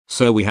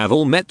So we have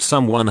all met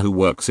someone who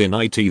works in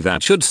IT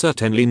that should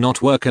certainly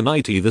not work in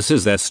IT. This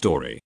is their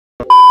story.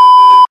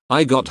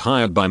 I got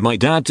hired by my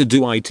dad to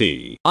do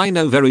IT. I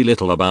know very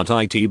little about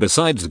IT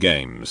besides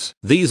games.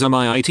 These are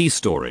my IT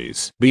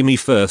stories. Be me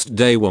first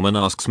day woman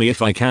asks me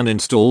if I can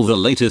install the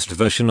latest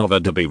version of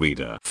Adobe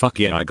Reader. Fuck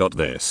yeah, I got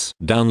this.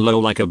 Down low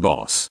like a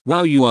boss.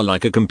 Wow, you are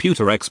like a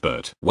computer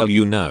expert. Well,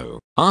 you know.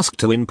 Asked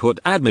to input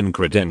admin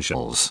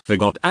credentials.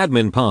 Forgot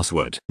admin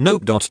password.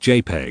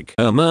 Nope.jpg.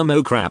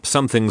 Oh crap,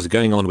 something's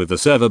going on with the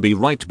server. Be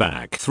right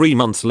back. 3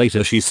 months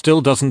later she still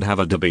doesn't have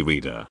Adobe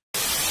Reader.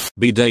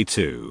 Be day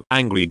 2.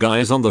 Angry guy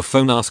is on the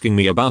phone asking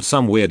me about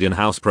some weird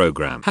in-house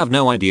program. Have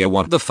no idea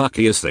what the fuck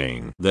he is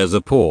saying. There's a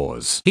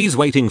pause. He's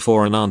waiting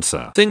for an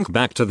answer. Think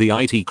back to the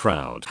IT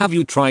crowd. Have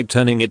you tried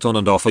turning it on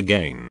and off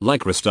again?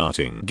 Like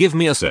restarting. Give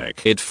me a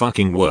sec. It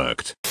fucking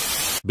worked.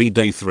 Be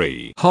day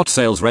 3. Hot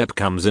sales rep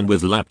comes in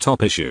with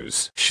laptop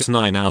issues. She's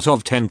 9 out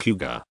of 10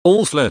 cougar.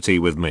 All flirty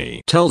with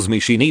me. Tells me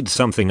she needs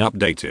something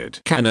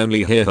updated. Can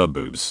only hear her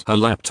boobs. Her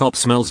laptop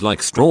smells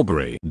like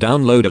strawberry.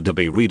 Download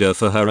Adobe Reader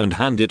for her and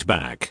hand it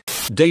back.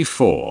 Day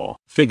 4.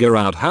 Figure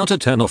out how to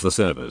turn off the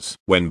servers.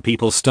 When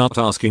people start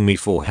asking me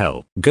for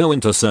help, go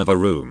into server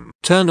room.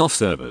 Turn off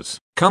servers.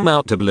 Come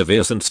out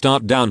oblivious and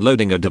start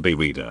downloading Adobe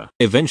Reader.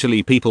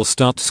 Eventually people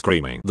start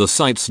screaming, the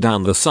site's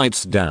down, the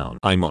site's down.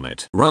 I'm on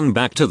it. Run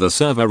back to the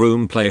server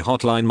room, play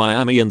Hotline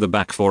Miami in the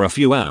back for a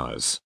few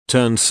hours.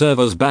 Turn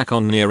servers back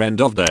on near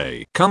end of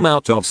day. Come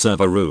out of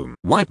server room.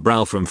 Wipe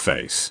brow from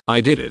face.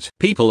 I did it.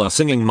 People are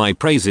singing my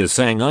praises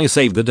saying I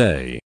saved the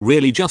day.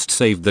 Really just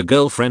saved the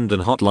girlfriend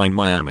and Hotline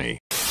Miami.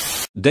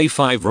 Day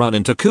 5. Run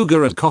into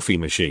cougar at coffee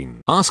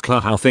machine. Ask her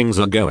how things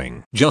are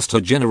going. Just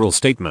a general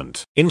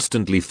statement.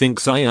 Instantly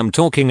thinks I am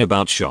talking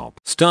about shop.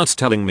 Starts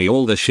telling me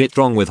all the shit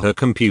wrong with her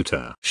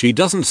computer. She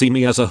doesn't see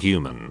me as a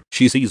human.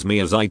 She sees me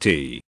as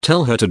IT.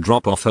 Tell her to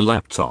drop off her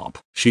laptop.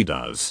 She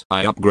does.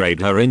 I upgrade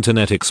her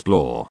Internet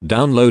Explorer.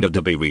 Download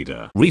Adobe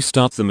Reader.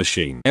 Restart the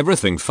machine.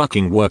 Everything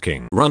fucking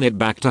working. Run it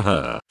back to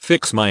her.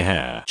 Fix my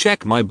hair.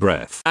 Check my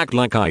breath. Act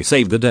like I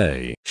saved the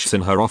day. She's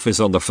in her office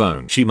on the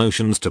phone. She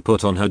motions to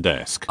put on her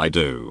desk. I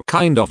do.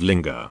 Kind of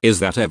linger.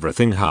 Is that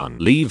everything, hun?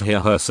 Leave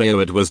here her say, oh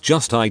it was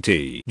just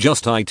IT.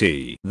 Just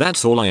IT.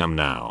 That's all I am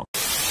now.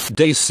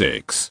 Day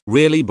 6.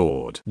 Really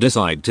bored.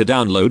 Decide to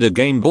download a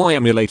Game Boy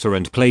emulator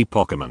and play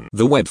Pokemon.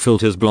 The web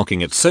filter's blocking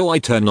it, so I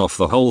turn off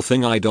the whole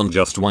thing. I don't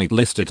just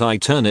whitelist it, I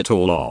turn it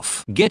all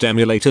off. Get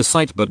emulator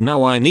site, but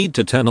now I need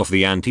to turn off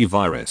the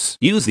antivirus.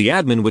 Use the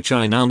admin, which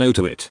I now know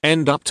to it.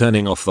 End up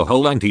turning off the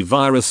whole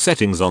antivirus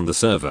settings on the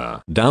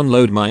server.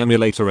 Download my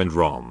emulator and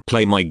ROM.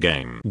 Play my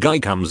game. Guy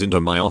comes into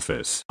my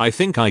office. I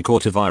think I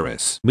caught a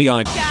virus.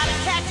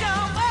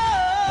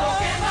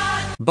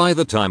 By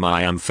the time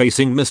I am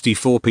facing Misty,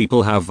 4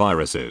 people have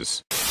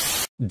viruses.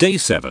 Day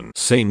 7.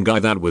 Same guy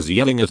that was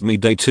yelling at me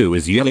day 2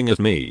 is yelling at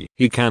me.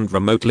 He can't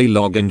remotely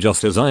log in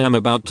just as I am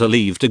about to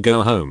leave to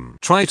go home.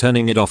 Try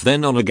turning it off,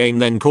 then on again,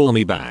 then call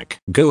me back.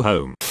 Go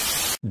home.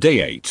 Day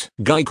 8.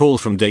 Guy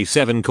calls from day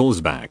 7, calls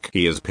back.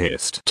 He is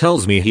pissed.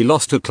 Tells me he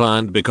lost a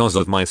client because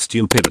of my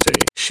stupidity.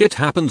 Shit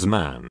happens,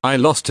 man. I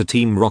lost to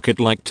Team Rocket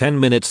like 10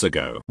 minutes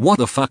ago. What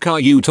the fuck are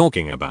you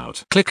talking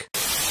about? Click.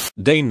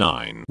 Day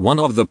 9. One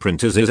of the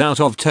printers is out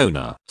of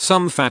toner.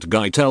 Some fat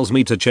guy tells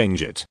me to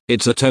change it.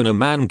 It's a toner,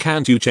 man,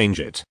 can't you change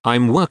it?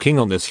 I'm working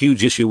on this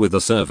huge issue with the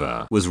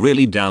server. Was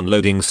really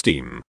downloading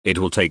Steam. It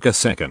will take a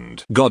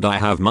second. God, I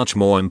have much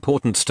more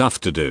important stuff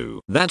to do.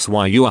 That's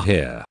why you are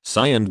here.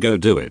 Sigh and go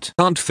do it.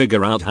 Can't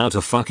figure out how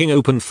to fucking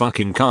open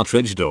fucking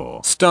cartridge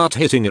door. Start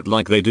hitting it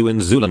like they do in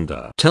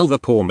Zoolander. Tell the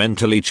poor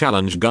mentally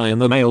challenged guy in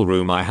the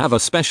mailroom I have a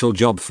special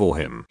job for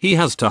him. He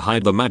has to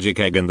hide the magic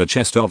egg in the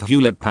chest of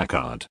Hewlett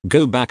Packard.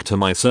 Go back to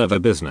my server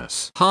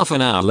business. Half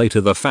an hour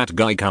later the fat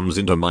guy comes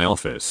into my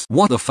office.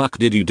 What the fuck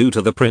did you do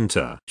to the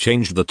printer?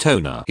 Changed the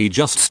toner. He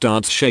just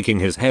starts shaking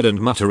his head and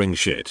muttering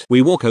shit.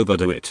 We walk over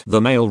to it.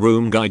 The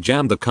mailroom guy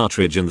jammed the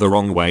cartridge in the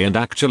wrong way and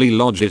actually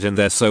lodged it in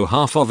there, so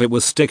half of it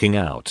was sticking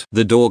out.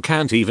 The door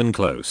can't even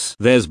close.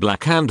 There's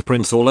black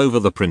handprints all over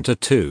the printer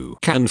too.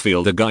 Can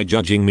feel the guy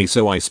judging me,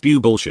 so I spew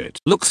bullshit.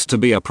 Looks to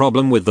be a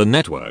problem with the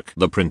network.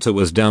 The printer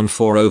was down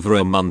for over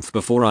a month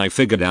before I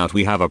figured out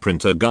we have a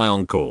printer guy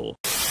on call.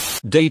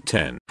 Day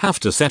 10. Have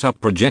to set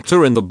up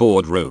projector in the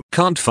boardroom.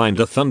 Can't find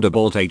a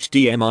Thunderbolt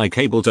HDMI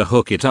cable to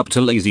hook it up,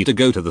 too lazy to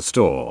go to the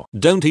store.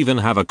 Don't even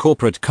have a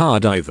corporate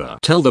card either.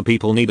 Tell the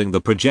people needing the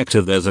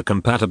projector there's a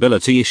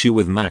compatibility issue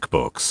with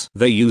MacBooks.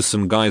 They use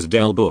some guy's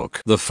Dell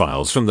book. The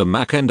files from the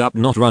Mac end up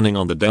not running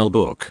on the Dell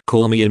book.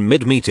 Call me in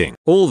mid-meeting.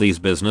 All these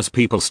business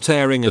people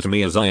staring at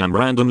me as I am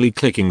randomly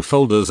clicking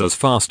folders as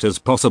fast as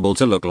possible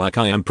to look like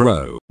I am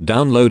pro.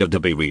 Download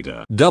Adobe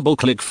Reader. Double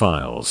click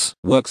files.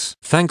 Works.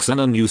 Thanks,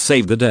 Anon, you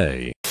saved the day.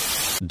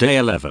 Day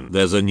 11.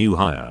 There's a new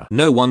hire.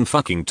 No one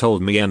fucking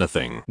told me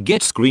anything.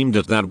 Get screamed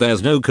at that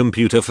there's no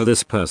computer for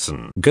this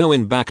person.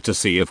 Going back to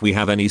see if we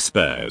have any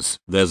spares.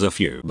 There's a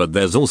few, but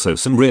there's also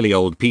some really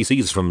old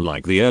PCs from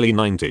like the early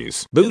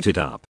 90s. Boot it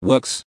up.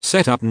 Works.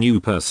 Set up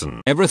new person.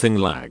 Everything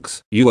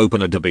lags. You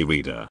open Adobe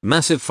Reader.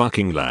 Massive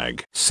fucking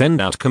lag. Send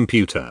out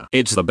computer.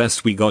 It's the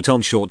best we got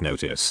on short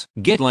notice.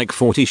 Get like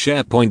 40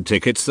 SharePoint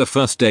tickets the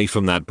first day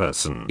from that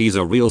person. He's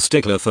a real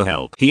stickler for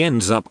help. He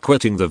ends up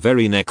quitting the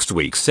very next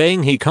week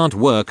saying he can't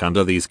work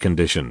under these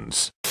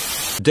conditions.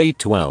 Day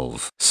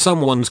 12.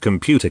 Someone's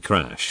computer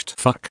crashed.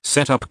 Fuck.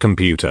 Set up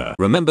computer.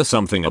 Remember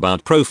something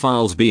about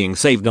profiles being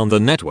saved on the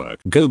network.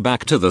 Go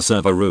back to the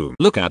server room.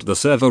 Look at the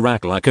server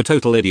rack like a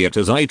total idiot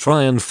as I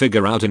try and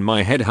figure out in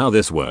my head how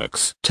this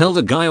works. Tell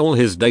the guy all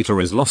his data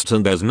is lost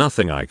and there's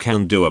nothing I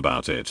can do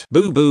about it.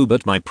 Boo boo,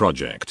 but my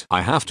project.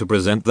 I have to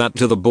present that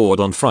to the board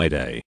on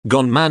Friday.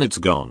 Gone man, it's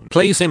gone.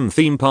 Play sim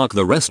theme park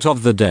the rest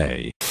of the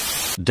day.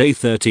 Day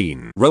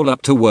 13. Roll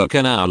up to work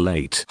an hour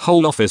late.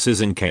 Whole office is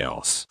in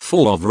chaos.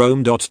 Fall of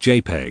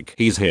Rome.jpg.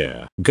 He's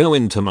here. Go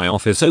into my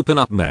office, open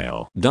up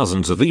mail.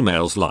 Dozens of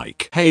emails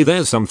like, hey,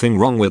 there's something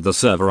wrong with the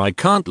server, I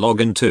can't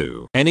log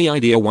into. Any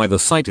idea why the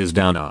site is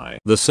down?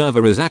 The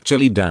server is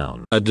actually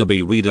down.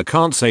 Adobe Reader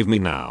can't save me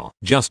now.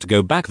 Just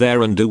go back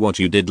there and do what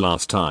you did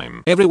last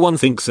time. Everyone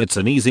thinks it's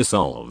an easy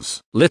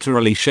solves.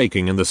 Literally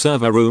shaking in the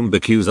server room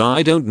because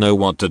I don't know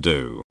what to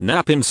do.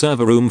 Nap in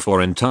server room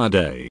for entire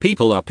day.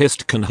 People are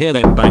pissed, can hear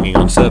them banging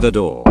on server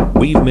door.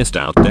 We've missed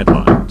out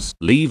deadlines.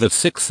 Leave at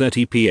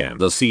 6:30 PM.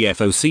 The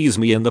CFO sees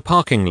me in the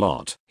parking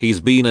lot. He's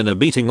been in a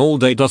meeting all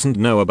day, doesn't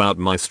know about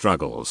my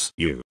struggles.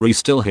 You're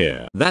still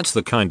here. That's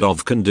the kind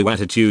of can-do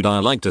attitude I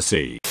like to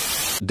see.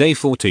 Day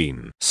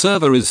 14.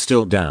 Server is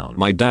still down.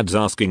 My dad's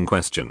asking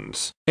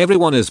questions.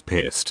 Everyone is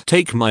pissed.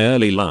 Take my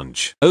early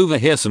lunch.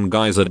 Overhear some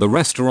guys at the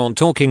restaurant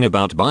talking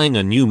about buying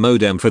a new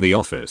modem for the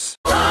office.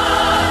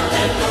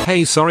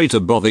 Hey, sorry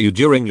to bother you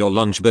during your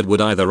lunch, but would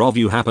either of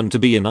you happen to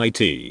be in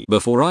IT?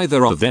 Before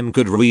either of them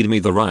could read me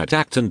the riot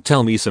act and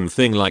tell me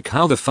something like,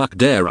 how the fuck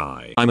dare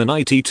I? I'm in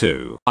IT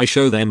too. I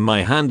show them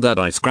my hand that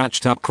I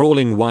scratched up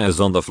crawling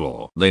wires on the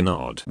floor. They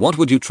nod. What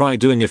would you try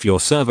doing if your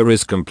server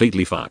is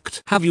completely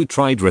fucked? Have you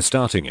tried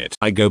restarting it?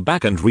 I go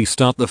back and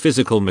restart the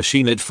physical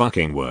machine, it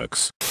fucking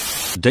works.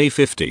 Day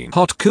 15.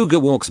 Hot cougar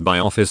walks by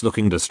office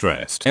looking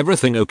distressed.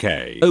 Everything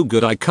okay? Oh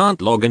good, I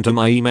can't log into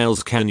my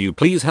emails, can you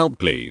please help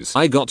please?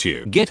 I got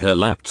you. Get her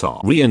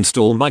laptop.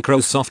 Reinstall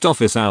Microsoft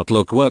Office,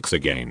 Outlook works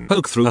again.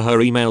 Poke through her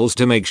emails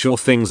to make sure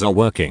things are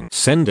working.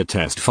 Send a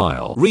test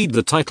file. Read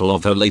the title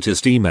of her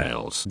latest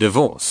emails.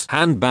 Divorce.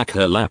 Hand back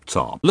her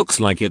laptop.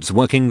 Looks like it's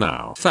working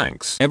now.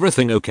 Thanks.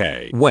 Everything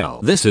okay? Well,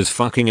 this is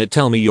fucking it.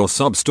 Tell me your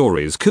sob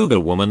stories, cougar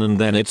woman, and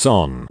then it's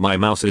on. My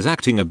mouse is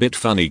acting a bit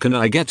funny, can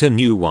I get a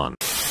new one?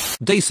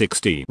 Day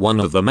 60. One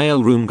of the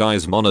mailroom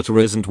guys' monitor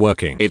isn't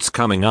working. It's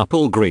coming up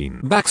all green.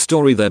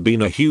 Backstory: there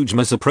been a huge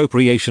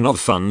misappropriation of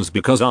funds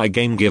because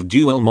iGame give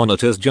dual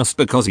monitors just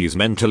because he's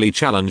mentally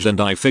challenged, and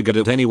I figured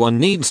if anyone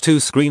needs two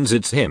screens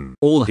it's him.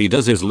 All he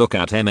does is look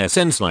at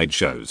MSN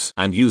slideshows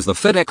and use the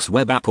FedEx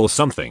web app or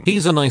something.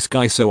 He's a nice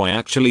guy, so I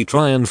actually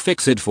try and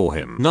fix it for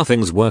him.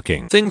 Nothing's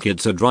working. Think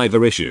it's a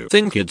driver issue.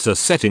 Think it's a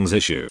settings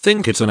issue.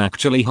 Think it's an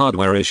actually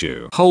hardware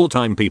issue. Whole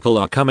time people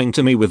are coming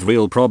to me with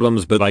real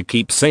problems, but I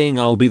keep saying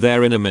I'll be there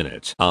in a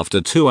minute.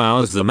 After 2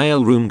 hours the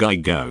mailroom guy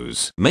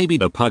goes, maybe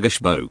the puggish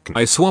boke.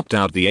 I swapped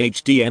out the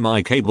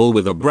HDMI cable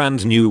with a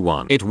brand new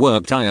one. It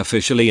worked. I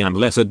officially am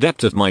less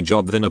adept at my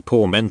job than a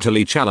poor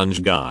mentally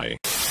challenged guy.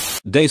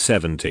 Day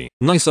 70.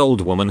 Nice old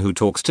woman who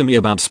talks to me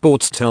about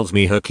sports tells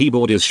me her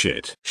keyboard is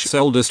shit. She's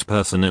oldest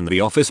person in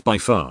the office by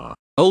far.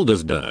 Old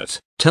as dirt.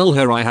 Tell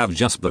her I have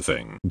just the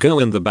thing. Go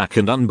in the back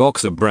and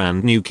unbox a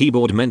brand new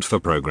keyboard meant for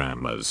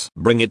programmers.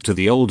 Bring it to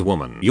the old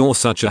woman. You're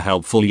such a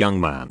helpful young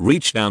man.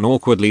 Reach down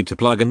awkwardly to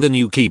plug in the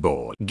new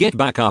keyboard. Get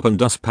back up and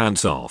dust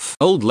pants off.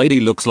 Old lady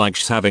looks like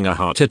she's having a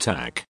heart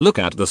attack. Look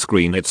at the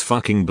screen, it's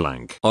fucking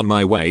blank. On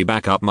my way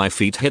back up my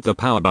feet hit the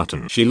power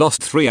button. She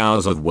lost 3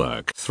 hours of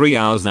work. 3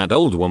 hours that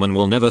old woman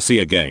will never see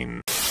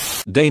again.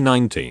 Day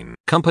 19.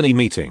 Company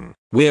meeting.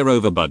 We're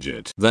over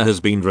budget. There has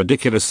been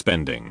ridiculous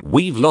spending.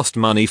 We've lost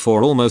money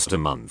for almost a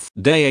month.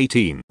 Day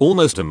 18.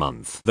 Almost a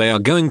month. They are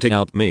going to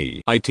out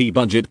me. IT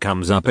budget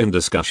comes up in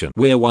discussion.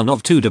 We're one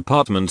of 2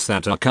 departments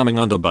that are coming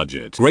under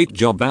budget. Great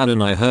job,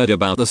 Alan. I heard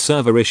about the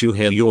server issue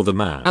here. You're the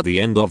man. At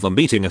the end of the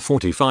meeting, a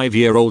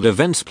 45-year-old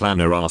events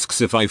planner asks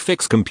if I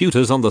fix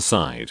computers on the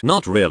side.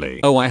 Not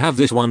really. Oh, I have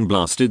this one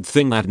blasted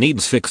thing that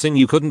needs fixing.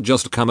 You couldn't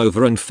just come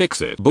over and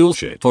fix it.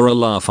 Bullshit. For a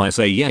laugh I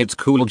say, yeah, it's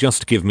cool.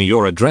 Just give me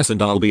your address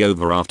and I'll be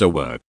over after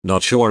work.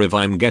 Not sure if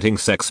I'm getting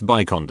sex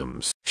by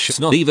condoms. She's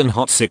not even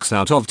hot. 6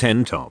 out of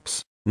 10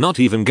 tops. Not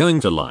even going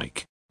to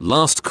like.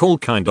 Last call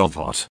kind of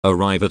hot.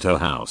 Arrive at her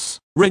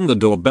house. Ring the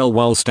doorbell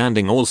while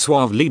standing all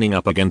suave leaning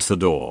up against the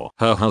door.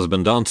 Her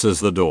husband answers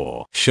the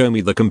door. Show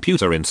me the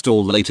computer,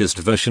 install latest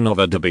version of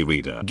Adobe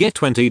Reader. Get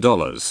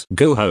 $20.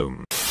 Go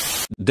home.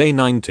 Day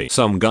 90.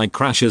 Some guy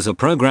crashes a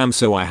program,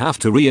 so I have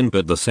to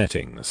re-input the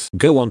settings.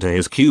 Go onto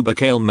his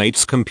cubicle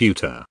mate's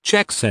computer.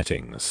 Check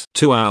settings.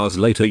 2 hours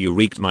later, you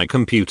wrecked my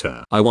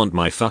computer. I want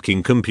my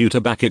fucking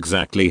computer back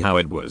exactly how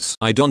it was.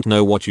 I don't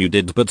know what you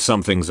did, but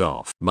something's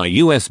off. My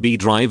USB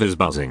drive is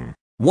buzzing.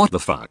 What the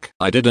fuck?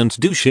 I didn't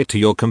do shit to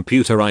your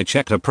computer. I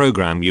checked a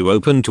program you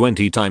open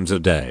 20 times a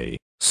day.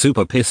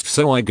 Super pissed,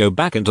 so I go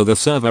back into the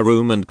server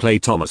room and Clay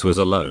Thomas was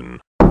alone.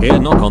 Here,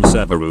 knock on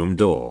server room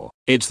door.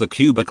 It's the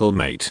cubicle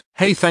mate.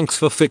 Hey, thanks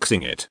for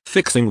fixing it.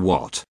 Fixing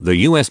what?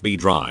 The USB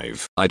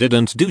drive. I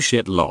didn't do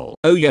shit, lol.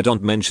 Oh yeah,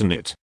 don't mention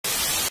it.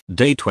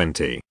 Day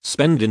 20.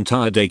 Spend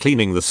entire day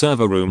cleaning the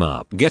server room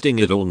up, getting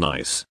it all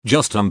nice.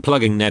 Just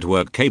unplugging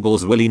network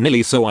cables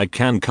willy-nilly so I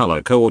can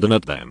color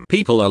coordinate them.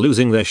 People are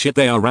losing their shit,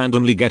 they are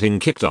randomly getting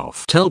kicked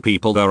off. Tell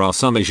people there are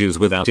some issues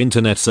without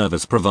internet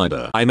service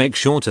provider. I make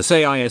sure to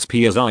say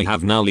ISP as I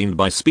have now learned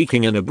by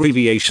speaking in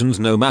abbreviations,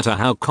 no matter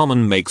how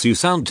common makes you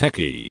sound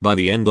techie. By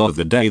the end of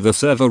the day, the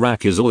server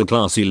rack is all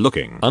classy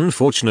looking.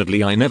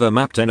 Unfortunately, I never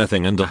mapped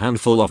anything and a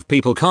handful of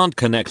people can't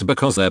connect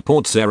because their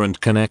ports aren't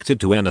connected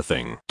to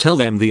anything. Tell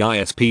them the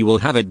ISP will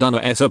have it done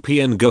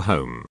ASAP and go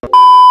home.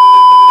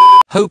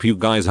 Hope you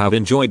guys have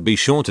enjoyed. Be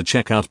sure to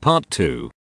check out part 2.